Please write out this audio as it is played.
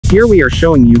Here we are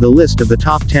showing you the list of the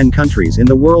top 10 countries in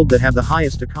the world that have the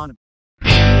highest economy.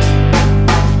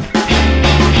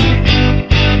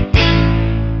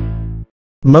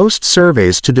 Most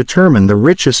surveys to determine the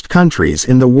richest countries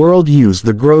in the world use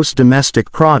the gross domestic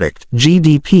product,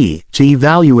 GDP, to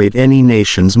evaluate any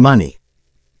nation's money.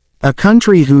 A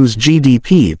country whose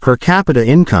GDP per capita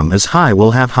income is high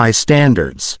will have high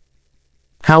standards.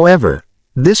 However,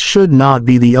 this should not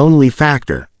be the only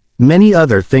factor. Many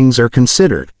other things are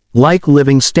considered, like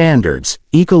living standards,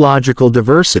 ecological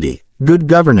diversity, good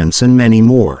governance and many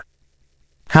more.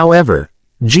 However,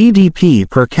 GDP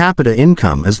per capita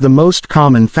income is the most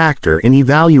common factor in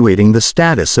evaluating the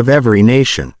status of every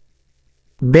nation.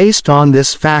 Based on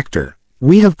this factor,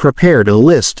 we have prepared a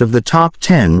list of the top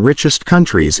 10 richest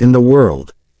countries in the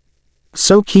world.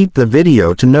 So keep the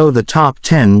video to know the top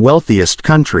 10 wealthiest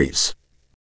countries.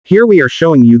 Here we are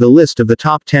showing you the list of the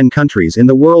top 10 countries in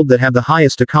the world that have the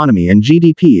highest economy and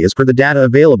GDP as per the data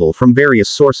available from various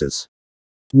sources.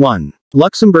 1.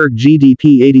 Luxembourg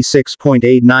GDP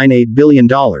 $86.898 billion,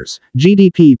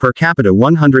 GDP per capita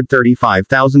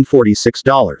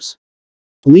 $135,046.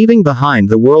 Leaving behind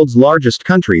the world's largest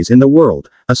countries in the world,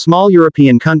 a small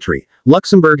European country,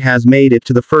 Luxembourg has made it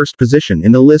to the first position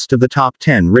in the list of the top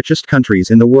 10 richest countries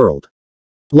in the world.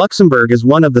 Luxembourg is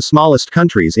one of the smallest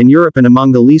countries in Europe and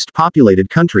among the least populated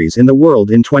countries in the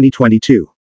world in 2022.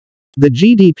 The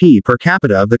GDP per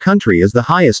capita of the country is the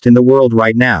highest in the world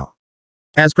right now.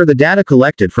 As per the data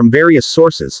collected from various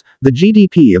sources, the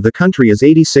GDP of the country is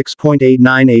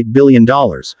 $86.898 billion,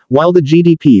 while the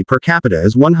GDP per capita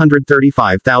is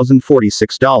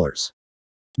 $135,046.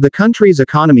 The country's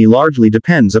economy largely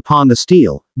depends upon the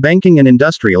steel, banking and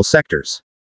industrial sectors.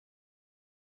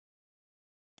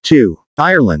 2.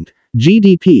 Ireland,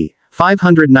 GDP,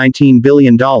 $519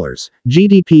 billion,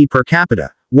 GDP per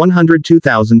capita,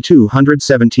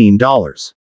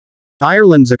 $102,217.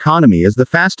 Ireland's economy is the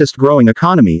fastest growing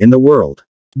economy in the world.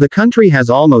 The country has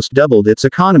almost doubled its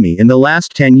economy in the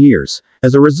last 10 years.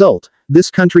 As a result,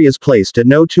 this country is placed at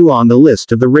No. 2 on the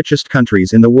list of the richest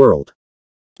countries in the world.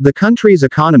 The country's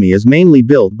economy is mainly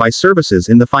built by services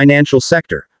in the financial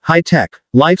sector, high-tech,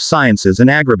 life sciences and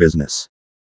agribusiness.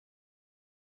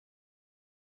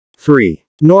 3.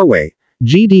 Norway,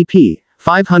 GDP,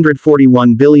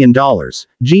 $541 billion,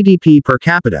 GDP per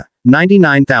capita,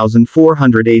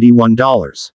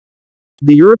 $99,481.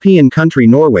 The European country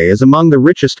Norway is among the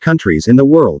richest countries in the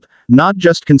world, not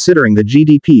just considering the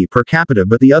GDP per capita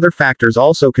but the other factors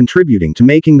also contributing to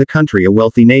making the country a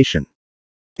wealthy nation.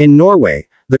 In Norway,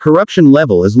 the corruption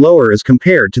level is lower as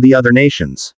compared to the other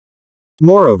nations.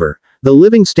 Moreover, the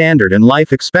living standard and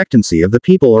life expectancy of the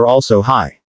people are also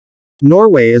high.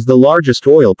 Norway is the largest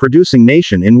oil-producing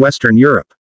nation in Western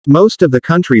Europe. Most of the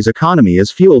country's economy is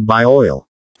fueled by oil.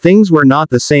 Things were not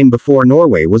the same before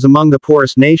Norway was among the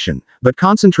poorest nation, but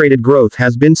concentrated growth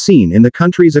has been seen in the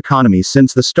country's economy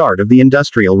since the start of the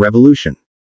Industrial Revolution.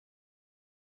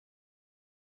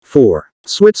 4.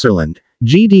 Switzerland,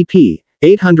 GDP,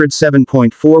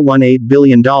 $807.418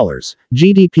 billion,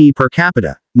 GDP per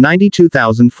capita,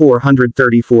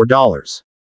 $92,434.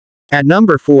 At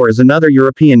number 4 is another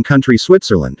European country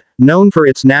Switzerland, known for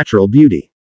its natural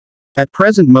beauty. At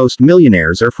present most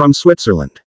millionaires are from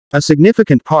Switzerland. A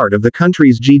significant part of the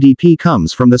country's GDP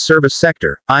comes from the service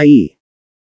sector, i.e.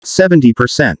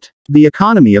 70%. The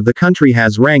economy of the country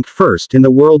has ranked first in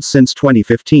the world since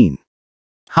 2015.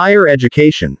 Higher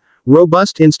education,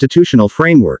 robust institutional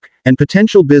framework, and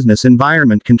potential business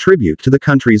environment contribute to the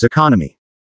country's economy.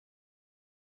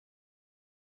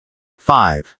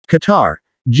 5. Qatar,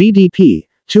 GDP,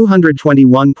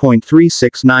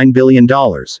 $221.369 billion,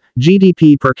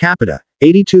 GDP per capita,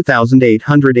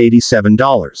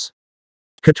 $82,887.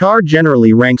 Qatar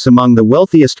generally ranks among the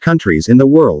wealthiest countries in the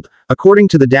world, according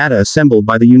to the data assembled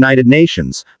by the United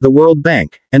Nations, the World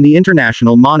Bank, and the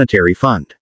International Monetary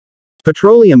Fund.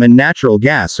 Petroleum and natural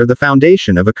gas are the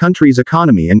foundation of a country's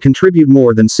economy and contribute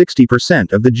more than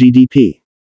 60% of the GDP.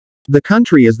 The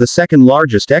country is the second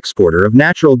largest exporter of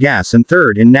natural gas and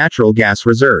third in natural gas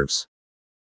reserves.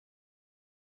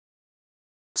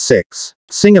 6.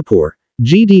 Singapore,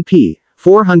 GDP,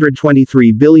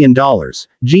 $423 billion,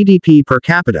 GDP per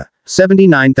capita,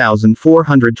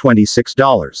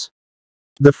 $79,426.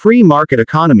 The free market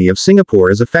economy of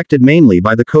Singapore is affected mainly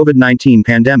by the COVID-19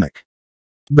 pandemic.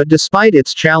 But despite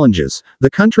its challenges, the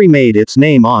country made its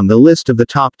name on the list of the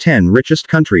top 10 richest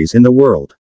countries in the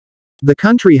world. The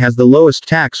country has the lowest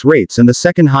tax rates and the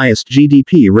second highest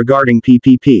GDP regarding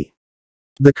PPP.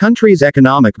 The country's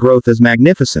economic growth is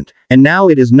magnificent, and now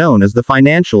it is known as the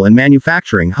financial and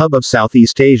manufacturing hub of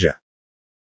Southeast Asia.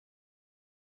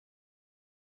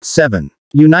 7.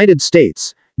 United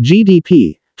States,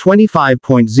 GDP,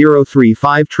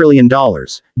 $25.035 trillion.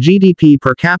 GDP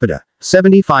per capita,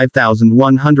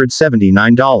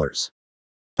 $75,179.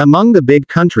 Among the big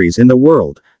countries in the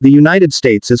world, the United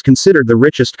States is considered the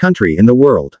richest country in the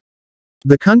world.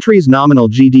 The country's nominal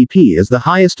GDP is the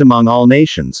highest among all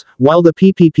nations, while the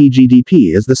PPP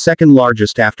GDP is the second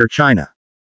largest after China.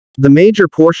 The major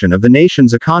portion of the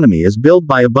nation's economy is built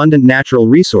by abundant natural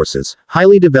resources,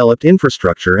 highly developed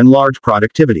infrastructure and large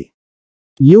productivity.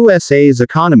 USA's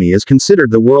economy is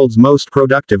considered the world's most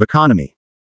productive economy.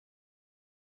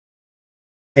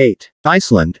 8.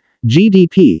 Iceland,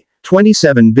 GDP,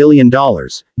 $27 billion,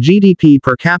 GDP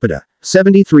per capita,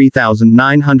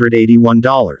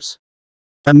 $73,981.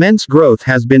 Immense growth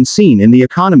has been seen in the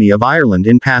economy of Ireland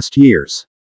in past years.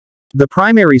 The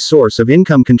primary source of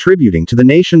income contributing to the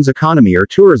nation's economy are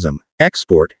tourism,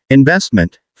 export,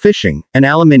 investment, fishing, and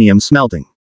aluminium smelting.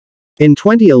 In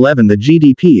 2011, the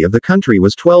GDP of the country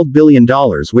was $12 billion,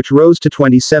 which rose to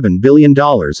 $27 billion in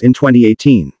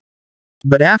 2018.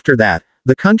 But after that,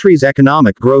 the country's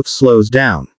economic growth slows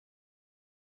down.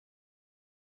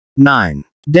 9.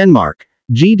 Denmark,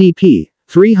 GDP,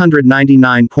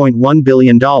 $399.1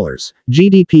 billion,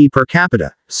 GDP per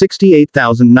capita,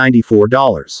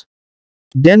 $68,094.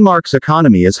 Denmark's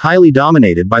economy is highly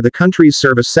dominated by the country's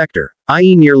service sector,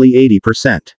 i.e. nearly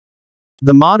 80%.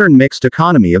 The modern mixed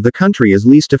economy of the country is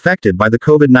least affected by the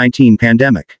COVID-19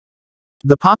 pandemic.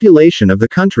 The population of the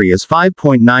country is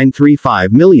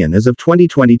 5.935 million as of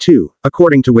 2022,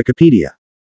 according to Wikipedia.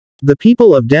 The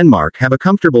people of Denmark have a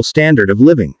comfortable standard of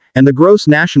living, and the gross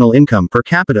national income per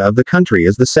capita of the country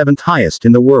is the seventh highest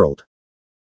in the world.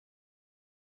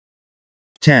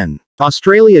 10.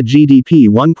 Australia GDP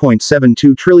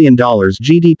 $1.72 trillion,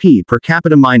 GDP per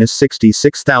capita minus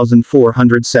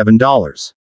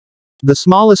 $66,407. The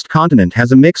smallest continent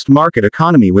has a mixed market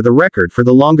economy with a record for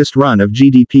the longest run of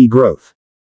GDP growth.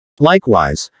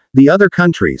 Likewise, the other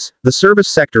countries, the service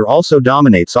sector also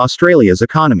dominates Australia's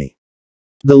economy.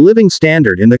 The living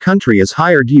standard in the country is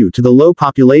higher due to the low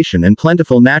population and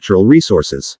plentiful natural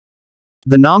resources.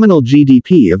 The nominal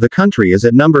GDP of the country is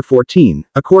at number 14,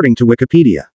 according to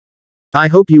Wikipedia. I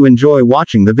hope you enjoy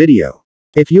watching the video.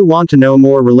 If you want to know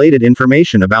more related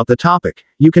information about the topic,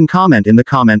 you can comment in the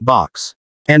comment box.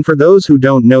 And for those who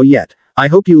don't know yet, I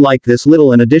hope you like this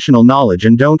little and additional knowledge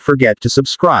and don't forget to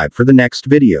subscribe for the next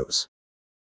videos.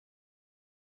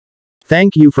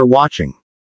 Thank you for watching.